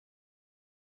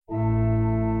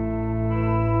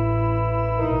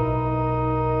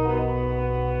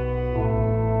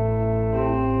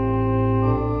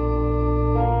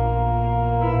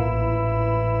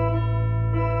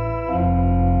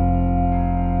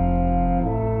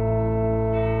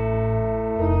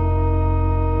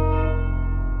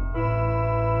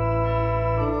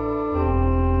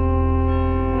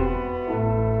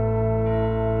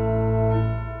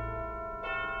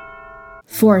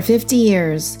For 50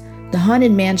 years, the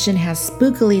Haunted Mansion has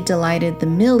spookily delighted the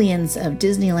millions of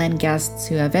Disneyland guests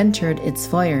who have entered its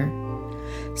foyer.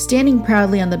 Standing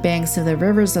proudly on the banks of the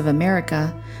rivers of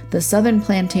America, the Southern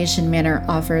Plantation Manor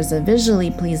offers a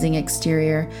visually pleasing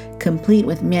exterior, complete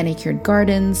with manicured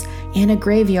gardens and a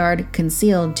graveyard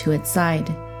concealed to its side.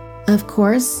 Of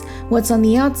course, what's on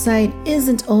the outside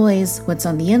isn't always what's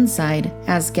on the inside,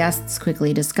 as guests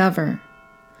quickly discover.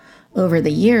 Over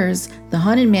the years, the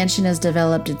Haunted Mansion has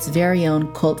developed its very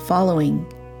own cult following.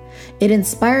 It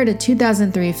inspired a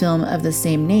 2003 film of the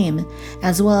same name,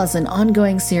 as well as an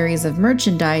ongoing series of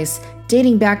merchandise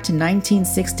dating back to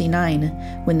 1969,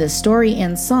 when the story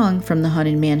and song from the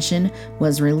Haunted Mansion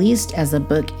was released as a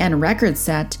book and record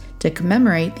set to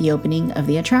commemorate the opening of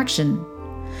the attraction.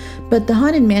 But the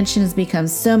Haunted Mansion has become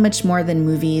so much more than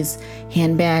movies,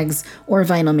 handbags, or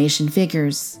Vinylmation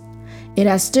figures. It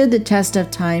has stood the test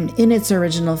of time in its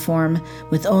original form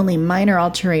with only minor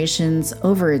alterations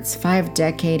over its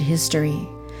 5-decade history.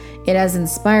 It has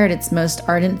inspired its most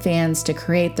ardent fans to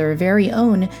create their very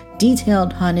own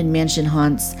detailed Haunted Mansion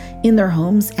haunts in their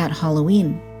homes at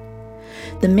Halloween.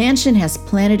 The mansion has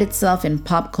planted itself in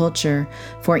pop culture,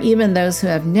 for even those who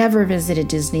have never visited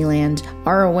Disneyland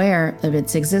are aware of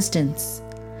its existence.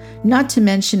 Not to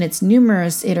mention its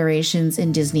numerous iterations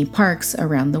in Disney parks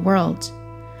around the world.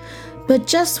 But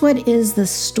just what is the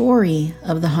story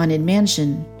of the Haunted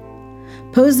Mansion?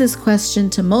 Pose this question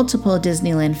to multiple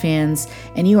Disneyland fans,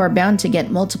 and you are bound to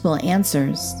get multiple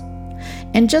answers.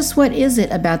 And just what is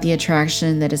it about the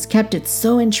attraction that has kept it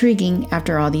so intriguing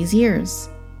after all these years?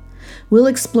 We'll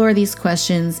explore these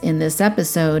questions in this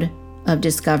episode of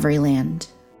Discoveryland.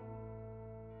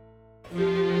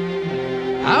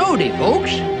 Howdy,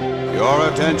 folks.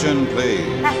 Your attention, please.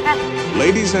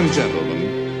 Ladies and gentlemen,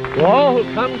 to all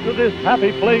who come to this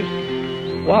happy place,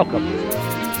 welcome.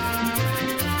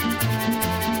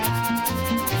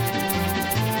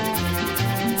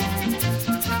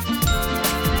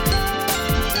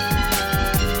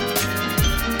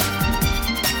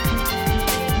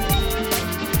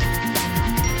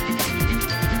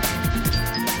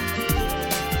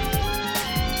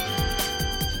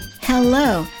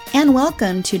 Hello, and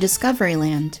welcome to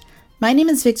Discoveryland. My name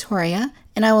is Victoria,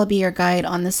 and I will be your guide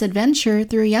on this adventure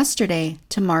through yesterday,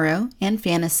 tomorrow, and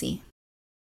fantasy.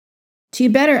 To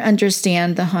better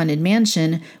understand the Haunted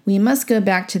Mansion, we must go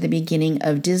back to the beginning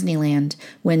of Disneyland,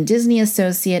 when Disney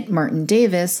associate Martin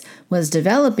Davis was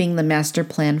developing the master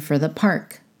plan for the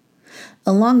park.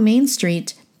 Along Main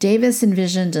Street, Davis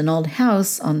envisioned an old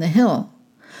house on the hill.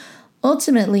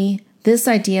 Ultimately, this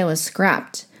idea was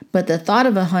scrapped, but the thought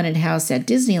of a haunted house at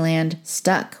Disneyland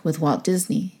stuck with Walt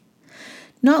Disney.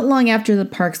 Not long after the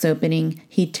park's opening,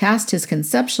 he tasked his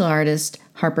conceptual artist,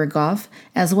 Harper Goff,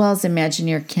 as well as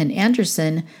Imagineer Ken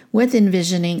Anderson, with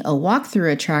envisioning a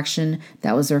walkthrough attraction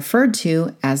that was referred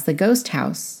to as the Ghost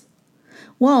House.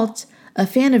 Walt, a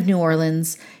fan of New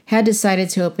Orleans, had decided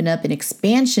to open up an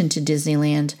expansion to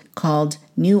Disneyland called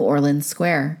New Orleans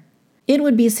Square. It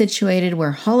would be situated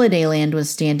where Holidayland was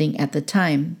standing at the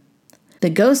time. The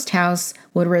Ghost House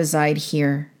would reside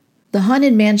here. The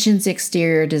Haunted Mansion's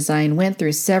exterior design went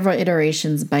through several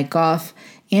iterations by Goff,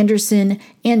 Anderson,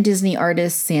 and Disney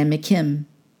artist Sam McKim.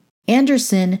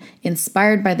 Anderson,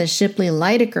 inspired by the Shipley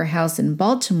Lydecker House in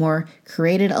Baltimore,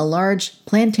 created a large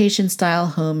plantation-style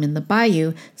home in the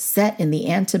bayou set in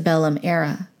the antebellum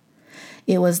era.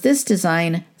 It was this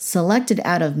design, selected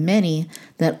out of many,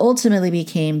 that ultimately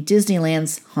became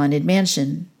Disneyland's Haunted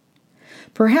Mansion.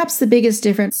 Perhaps the biggest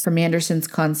difference from Anderson's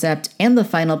concept and the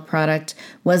final product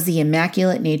was the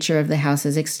immaculate nature of the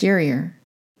house's exterior.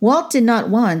 Walt did not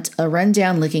want a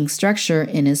rundown-looking structure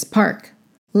in his park.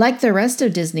 Like the rest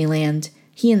of Disneyland,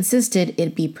 he insisted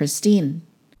it be pristine.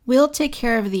 "We'll take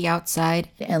care of the outside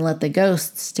and let the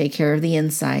ghosts take care of the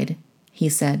inside," he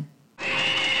said.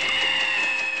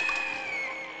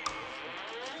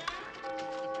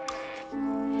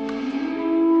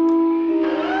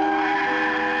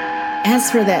 As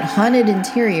for that haunted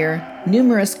interior,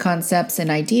 numerous concepts and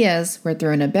ideas were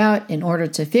thrown about in order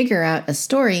to figure out a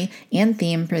story and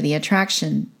theme for the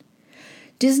attraction.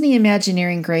 Disney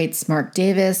Imagineering greats Marc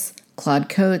Davis, Claude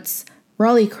Coates,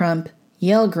 Raleigh Crump,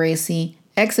 Yale Gracie,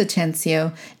 Ex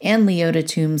Atencio, and Leota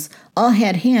Toombs all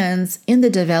had hands in the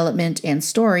development and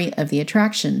story of the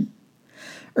attraction.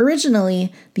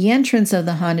 Originally, the entrance of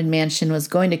the Haunted Mansion was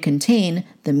going to contain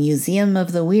the Museum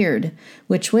of the Weird,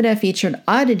 which would have featured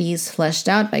oddities fleshed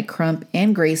out by Crump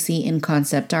and Gracie in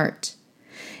concept art.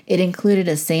 It included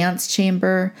a seance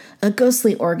chamber, a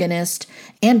ghostly organist,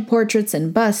 and portraits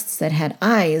and busts that had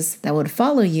eyes that would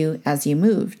follow you as you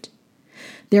moved.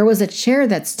 There was a chair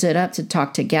that stood up to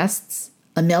talk to guests,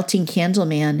 a melting candle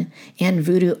man, and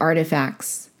voodoo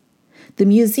artifacts. The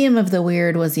Museum of the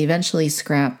Weird was eventually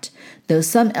scrapped, though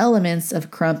some elements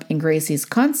of Crump and Gracie's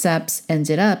concepts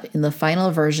ended up in the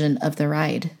final version of the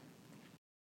ride.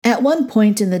 At one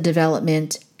point in the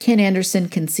development, Ken Anderson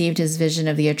conceived his vision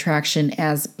of the attraction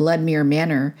as Bloodmere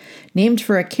Manor, named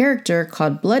for a character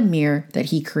called Bloodmere that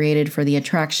he created for the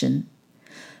attraction.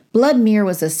 Bloodmere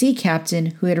was a sea captain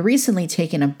who had recently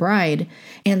taken a bride,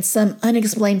 and some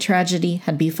unexplained tragedy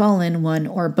had befallen one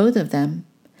or both of them.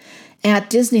 At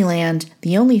Disneyland,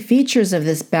 the only features of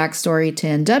this backstory to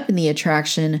end up in the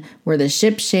attraction were the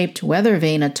ship-shaped weather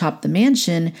vane atop the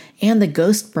mansion and the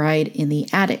ghost bride in the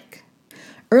attic.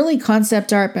 Early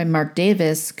concept art by Mark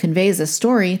Davis conveys a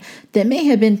story that may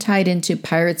have been tied into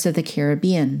Pirates of the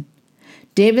Caribbean.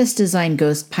 Davis designed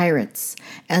ghost pirates,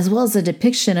 as well as a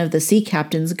depiction of the sea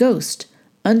captain's ghost,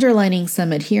 underlining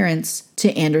some adherence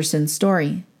to Anderson's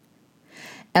story.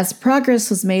 As progress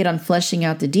was made on fleshing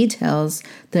out the details,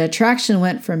 the attraction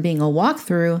went from being a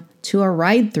walkthrough to a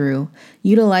ride-through,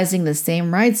 utilizing the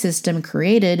same ride system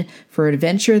created for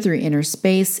Adventure Through Inner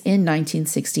Space in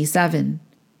 1967.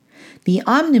 The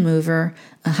Omnimover,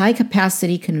 a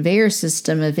high-capacity conveyor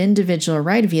system of individual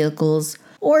ride vehicles,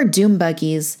 or doom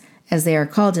buggies, as they are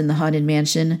called in the Haunted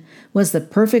Mansion, was the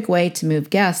perfect way to move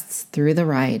guests through the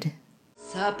ride.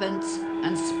 Serpents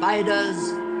and spiders,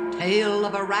 tail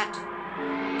of a rat,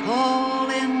 call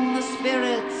in the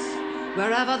spirits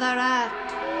wherever they're at.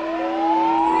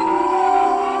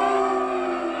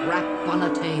 Rap on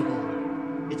a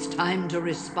table, it's time to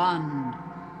respond.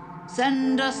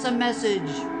 Send us a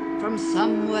message from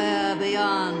somewhere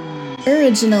beyond.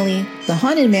 Originally, the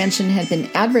Haunted Mansion had been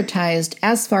advertised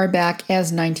as far back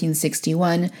as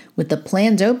 1961, with the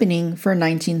planned opening for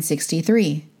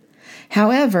 1963.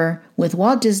 However, with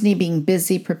Walt Disney being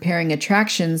busy preparing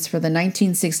attractions for the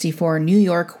 1964 New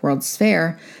York World's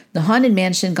Fair, the Haunted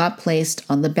Mansion got placed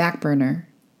on the back burner.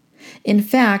 In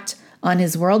fact, on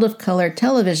his World of Color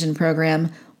television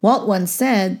program, Walt once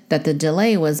said that the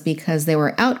delay was because they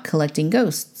were out collecting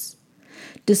ghosts.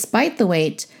 Despite the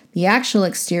wait, the actual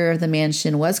exterior of the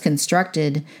mansion was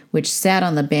constructed, which sat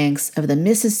on the banks of the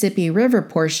Mississippi River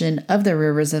portion of the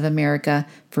Rivers of America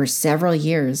for several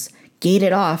years,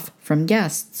 gated off from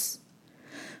guests.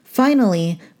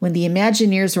 Finally, when the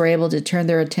Imagineers were able to turn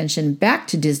their attention back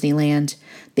to Disneyland,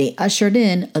 they ushered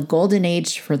in a golden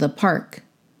age for the park.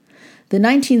 The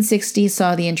 1960s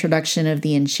saw the introduction of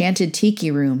the Enchanted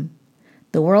Tiki Room.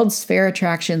 The World's Fair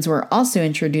attractions were also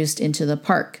introduced into the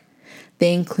park.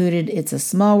 They included It's a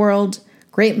Small World,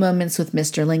 Great Moments with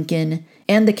Mr. Lincoln,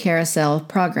 and the Carousel of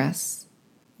Progress.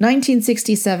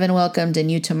 1967 welcomed a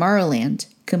new Tomorrowland,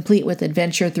 complete with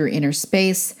Adventure Through Inner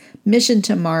Space, Mission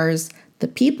to Mars, the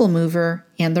People Mover,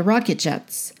 and the Rocket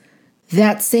Jets.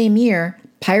 That same year,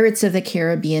 Pirates of the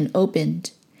Caribbean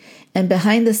opened. And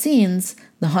behind the scenes,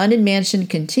 the Haunted Mansion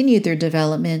continued their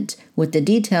development, with the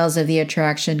details of the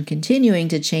attraction continuing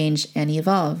to change and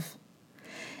evolve.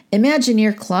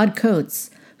 Imagineer Claude Coates,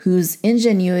 whose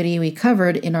ingenuity we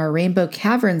covered in our Rainbow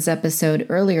Caverns episode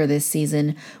earlier this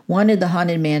season, wanted the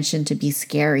Haunted Mansion to be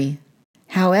scary.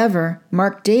 However,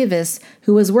 Mark Davis,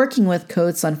 who was working with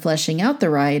Coates on fleshing out the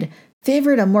ride,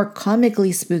 favored a more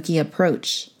comically spooky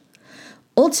approach.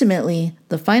 Ultimately,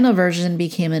 the final version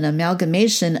became an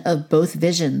amalgamation of both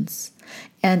visions.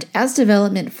 And as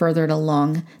development furthered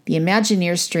along, the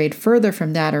Imagineers strayed further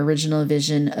from that original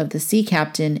vision of the sea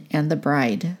captain and the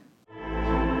bride.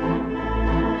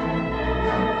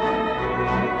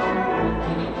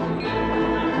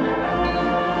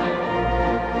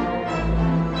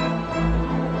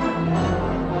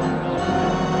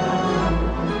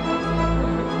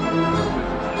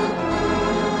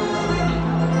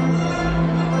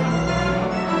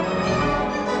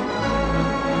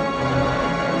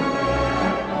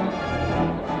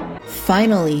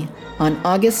 Finally, on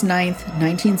August 9,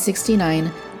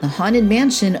 1969, the Haunted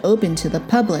Mansion opened to the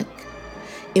public.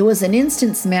 It was an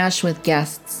instant smash with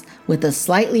guests, with a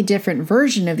slightly different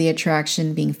version of the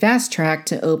attraction being fast-tracked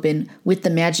to open with the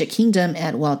Magic Kingdom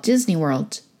at Walt Disney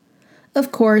World.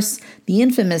 Of course, the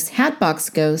infamous Hatbox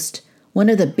Ghost, one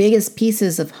of the biggest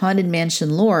pieces of Haunted Mansion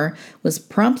lore, was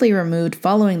promptly removed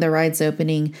following the ride's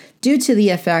opening due to the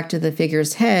effect of the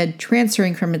figure's head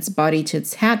transferring from its body to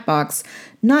its hatbox,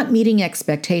 not meeting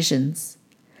expectations.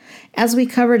 As we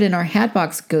covered in our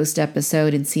Hatbox Ghost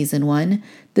episode in Season 1,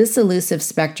 this elusive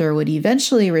specter would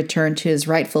eventually return to his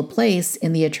rightful place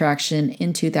in the attraction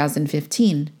in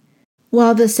 2015.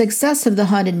 While the success of the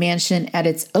Haunted Mansion at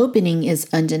its opening is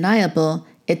undeniable,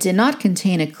 it did not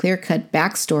contain a clear-cut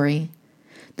backstory.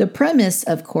 The premise,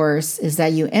 of course, is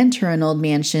that you enter an old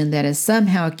mansion that has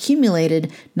somehow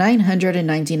accumulated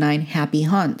 999 happy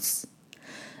haunts.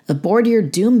 Aboard your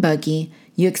doom buggy,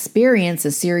 you experience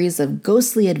a series of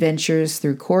ghostly adventures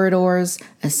through corridors,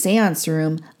 a seance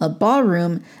room, a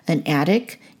ballroom, an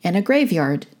attic, and a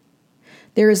graveyard.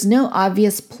 There is no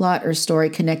obvious plot or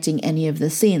story connecting any of the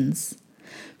scenes.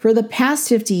 For the past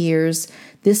 50 years,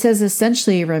 this has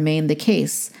essentially remained the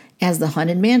case, as the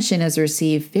Haunted Mansion has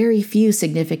received very few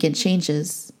significant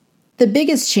changes. The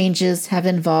biggest changes have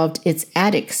involved its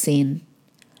attic scene.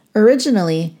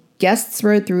 Originally, guests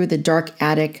rode through the dark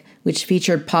attic, which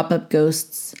featured pop-up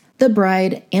ghosts, the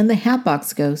bride, and the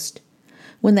Hatbox Ghost.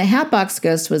 When the Hatbox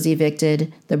Ghost was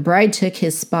evicted, the bride took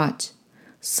his spot.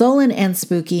 Sullen and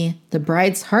spooky, the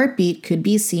bride's heartbeat could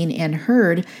be seen and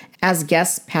heard as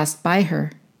guests passed by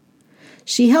her.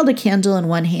 She held a candle in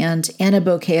one hand and a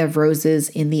bouquet of roses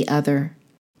in the other.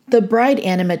 The bride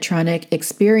animatronic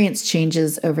experienced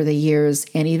changes over the years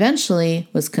and eventually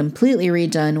was completely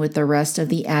redone with the rest of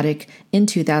the attic in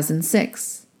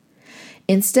 2006.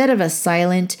 Instead of a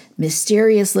silent,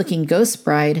 mysterious-looking ghost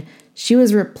bride, she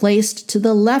was replaced to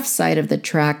the left side of the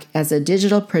track as a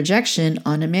digital projection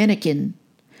on a mannequin.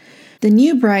 The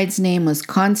new bride's name was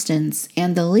Constance,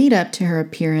 and the lead-up to her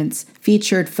appearance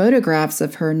featured photographs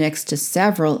of her next to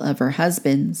several of her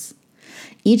husbands.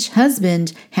 Each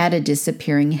husband had a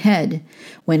disappearing head.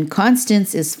 When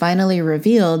Constance is finally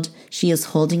revealed, she is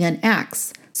holding an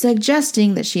axe,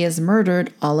 suggesting that she has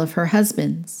murdered all of her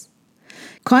husbands.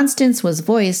 Constance was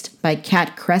voiced by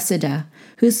Kat Cressida,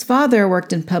 whose father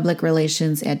worked in public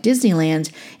relations at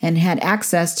Disneyland and had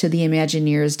access to the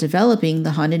Imagineers developing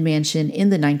the Haunted Mansion in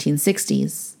the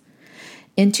 1960s.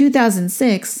 In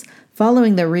 2006,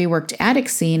 following the reworked attic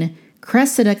scene,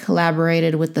 Cressida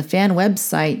collaborated with the fan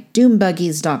website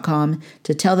doombuggies.com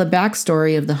to tell the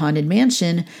backstory of the Haunted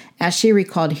Mansion as she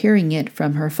recalled hearing it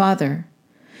from her father.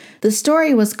 The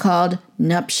story was called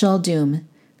Nuptial Doom,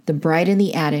 The Bride in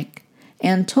the Attic,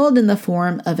 and told in the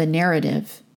form of a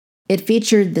narrative. It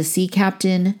featured the sea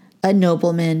captain, a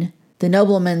nobleman, the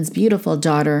nobleman's beautiful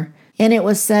daughter, and it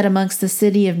was set amongst the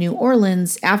city of New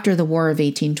Orleans after the War of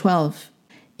 1812.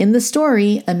 In the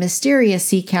story, a mysterious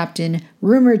sea captain,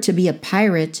 rumored to be a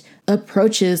pirate,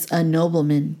 approaches a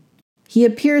nobleman. He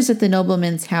appears at the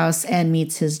nobleman's house and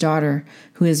meets his daughter,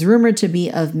 who is rumored to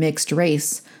be of mixed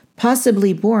race,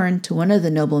 possibly born to one of the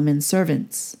nobleman's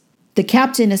servants. The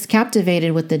captain is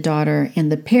captivated with the daughter, and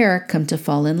the pair come to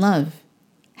fall in love.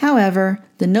 However,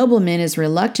 the nobleman is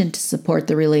reluctant to support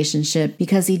the relationship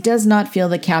because he does not feel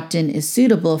the captain is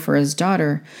suitable for his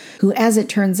daughter, who, as it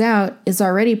turns out, is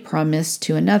already promised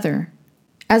to another.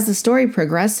 As the story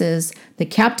progresses, the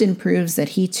captain proves that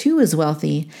he too is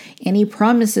wealthy, and he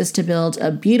promises to build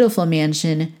a beautiful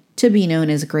mansion to be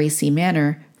known as Gracie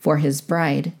Manor for his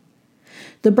bride.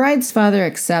 The bride's father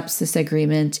accepts this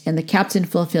agreement, and the captain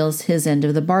fulfills his end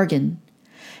of the bargain.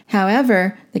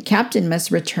 However, the captain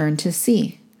must return to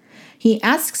sea. He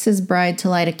asks his bride to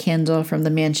light a candle from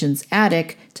the mansion's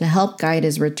attic to help guide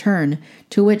his return,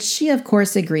 to which she of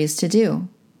course agrees to do.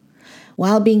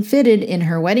 While being fitted in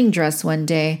her wedding dress one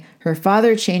day, her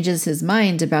father changes his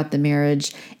mind about the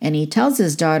marriage, and he tells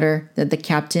his daughter that the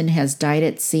captain has died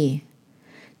at sea.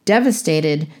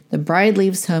 Devastated, the bride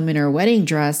leaves home in her wedding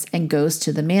dress and goes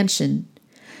to the mansion.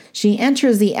 She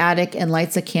enters the attic and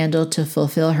lights a candle to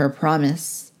fulfill her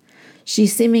promise. She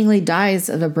seemingly dies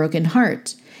of a broken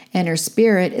heart, and her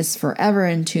spirit is forever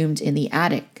entombed in the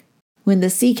attic. When the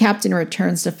sea captain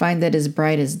returns to find that his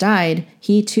bride has died,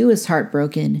 he too is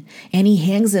heartbroken, and he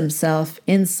hangs himself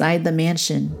inside the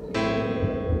mansion.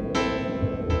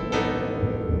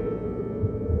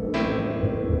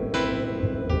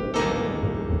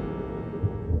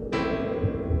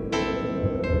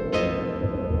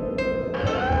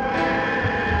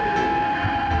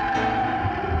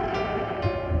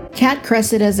 Kat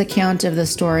Cressida's account of the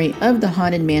story of the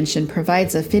Haunted Mansion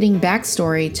provides a fitting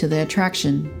backstory to the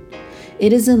attraction.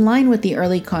 It is in line with the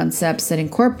early concepts that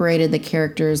incorporated the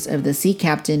characters of the sea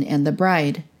captain and the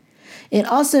bride. It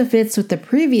also fits with the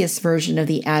previous version of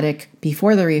the attic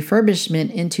before the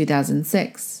refurbishment in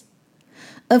 2006.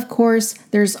 Of course,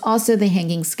 there's also the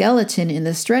hanging skeleton in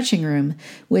the stretching room,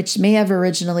 which may have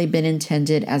originally been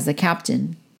intended as the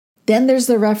captain. Then there's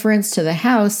the reference to the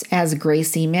house as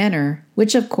Gracie Manor,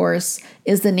 which of course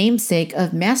is the namesake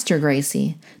of Master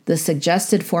Gracie, the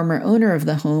suggested former owner of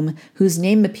the home whose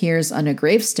name appears on a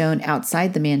gravestone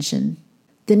outside the mansion.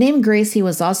 The name Gracie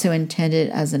was also intended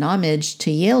as an homage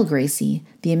to Yale Gracie,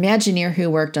 the Imagineer who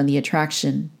worked on the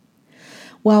attraction.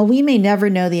 While we may never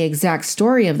know the exact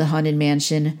story of the Haunted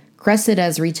Mansion,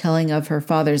 Cressida's retelling of her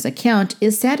father's account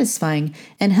is satisfying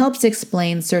and helps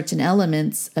explain certain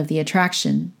elements of the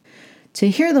attraction.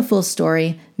 To hear the full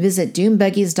story, visit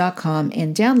doombuggies.com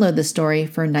and download the story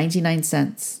for 99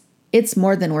 cents. It's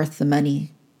more than worth the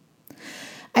money.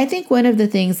 I think one of the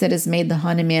things that has made the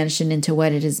Haunted Mansion into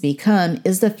what it has become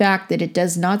is the fact that it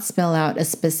does not spell out a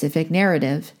specific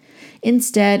narrative.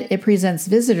 Instead, it presents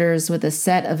visitors with a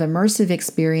set of immersive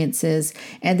experiences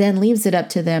and then leaves it up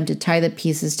to them to tie the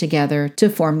pieces together to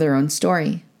form their own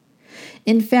story.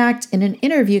 In fact, in an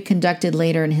interview conducted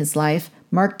later in his life,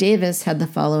 Mark Davis had the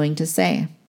following to say: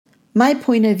 "My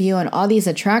point of view on all these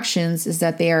attractions is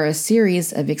that they are a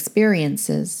series of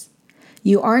experiences.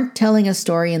 You aren't telling a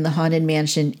story in the Haunted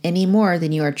Mansion any more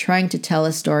than you are trying to tell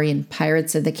a story in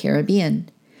Pirates of the Caribbean.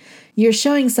 You're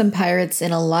showing some pirates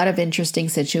in a lot of interesting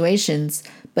situations,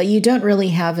 but you don't really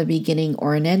have a beginning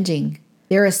or an ending.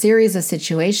 They're a series of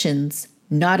situations,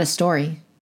 not a story."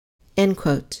 End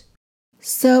quote.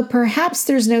 So perhaps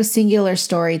there's no singular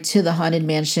story to the Haunted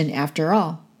Mansion after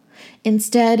all.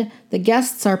 Instead, the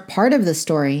guests are part of the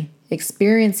story,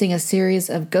 experiencing a series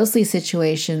of ghostly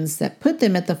situations that put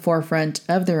them at the forefront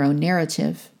of their own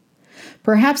narrative.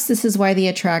 Perhaps this is why the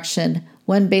attraction,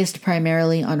 one based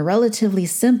primarily on relatively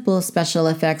simple special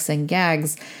effects and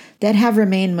gags that have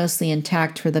remained mostly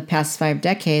intact for the past 5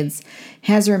 decades,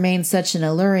 has remained such an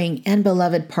alluring and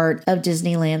beloved part of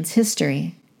Disneyland's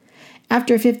history.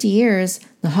 After 50 years,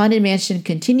 the Haunted Mansion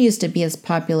continues to be as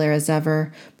popular as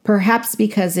ever, perhaps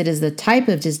because it is the type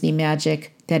of Disney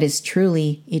magic that is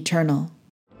truly eternal.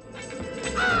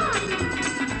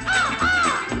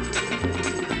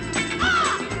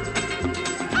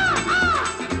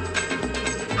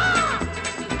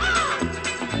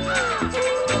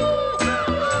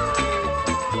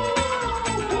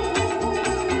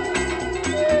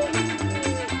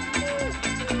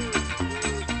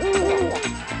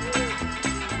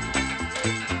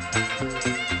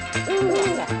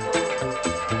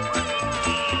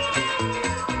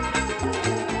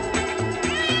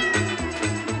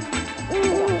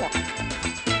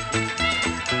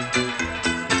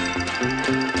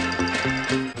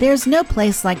 There's no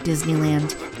place like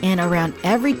Disneyland, and around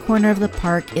every corner of the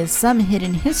park is some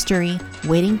hidden history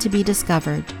waiting to be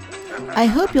discovered. I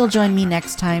hope you'll join me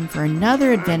next time for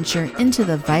another adventure into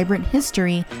the vibrant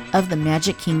history of the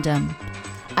Magic Kingdom.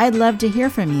 I'd love to hear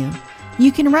from you.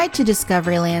 You can write to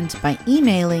Discoveryland by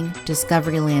emailing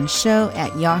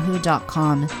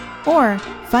discoverylandshow@yahoo.com or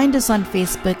find us on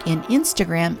Facebook and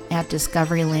Instagram at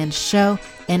Discoveryland Show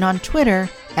and on Twitter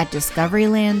at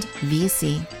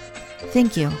DiscoverylandVC.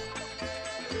 Thank you.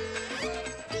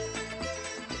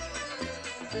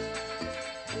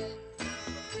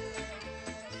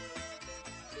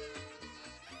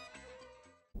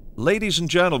 Ladies and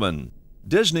gentlemen,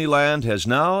 Disneyland has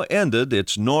now ended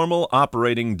its normal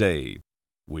operating day.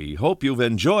 We hope you've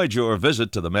enjoyed your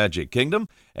visit to the Magic Kingdom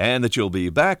and that you'll be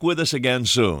back with us again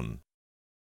soon.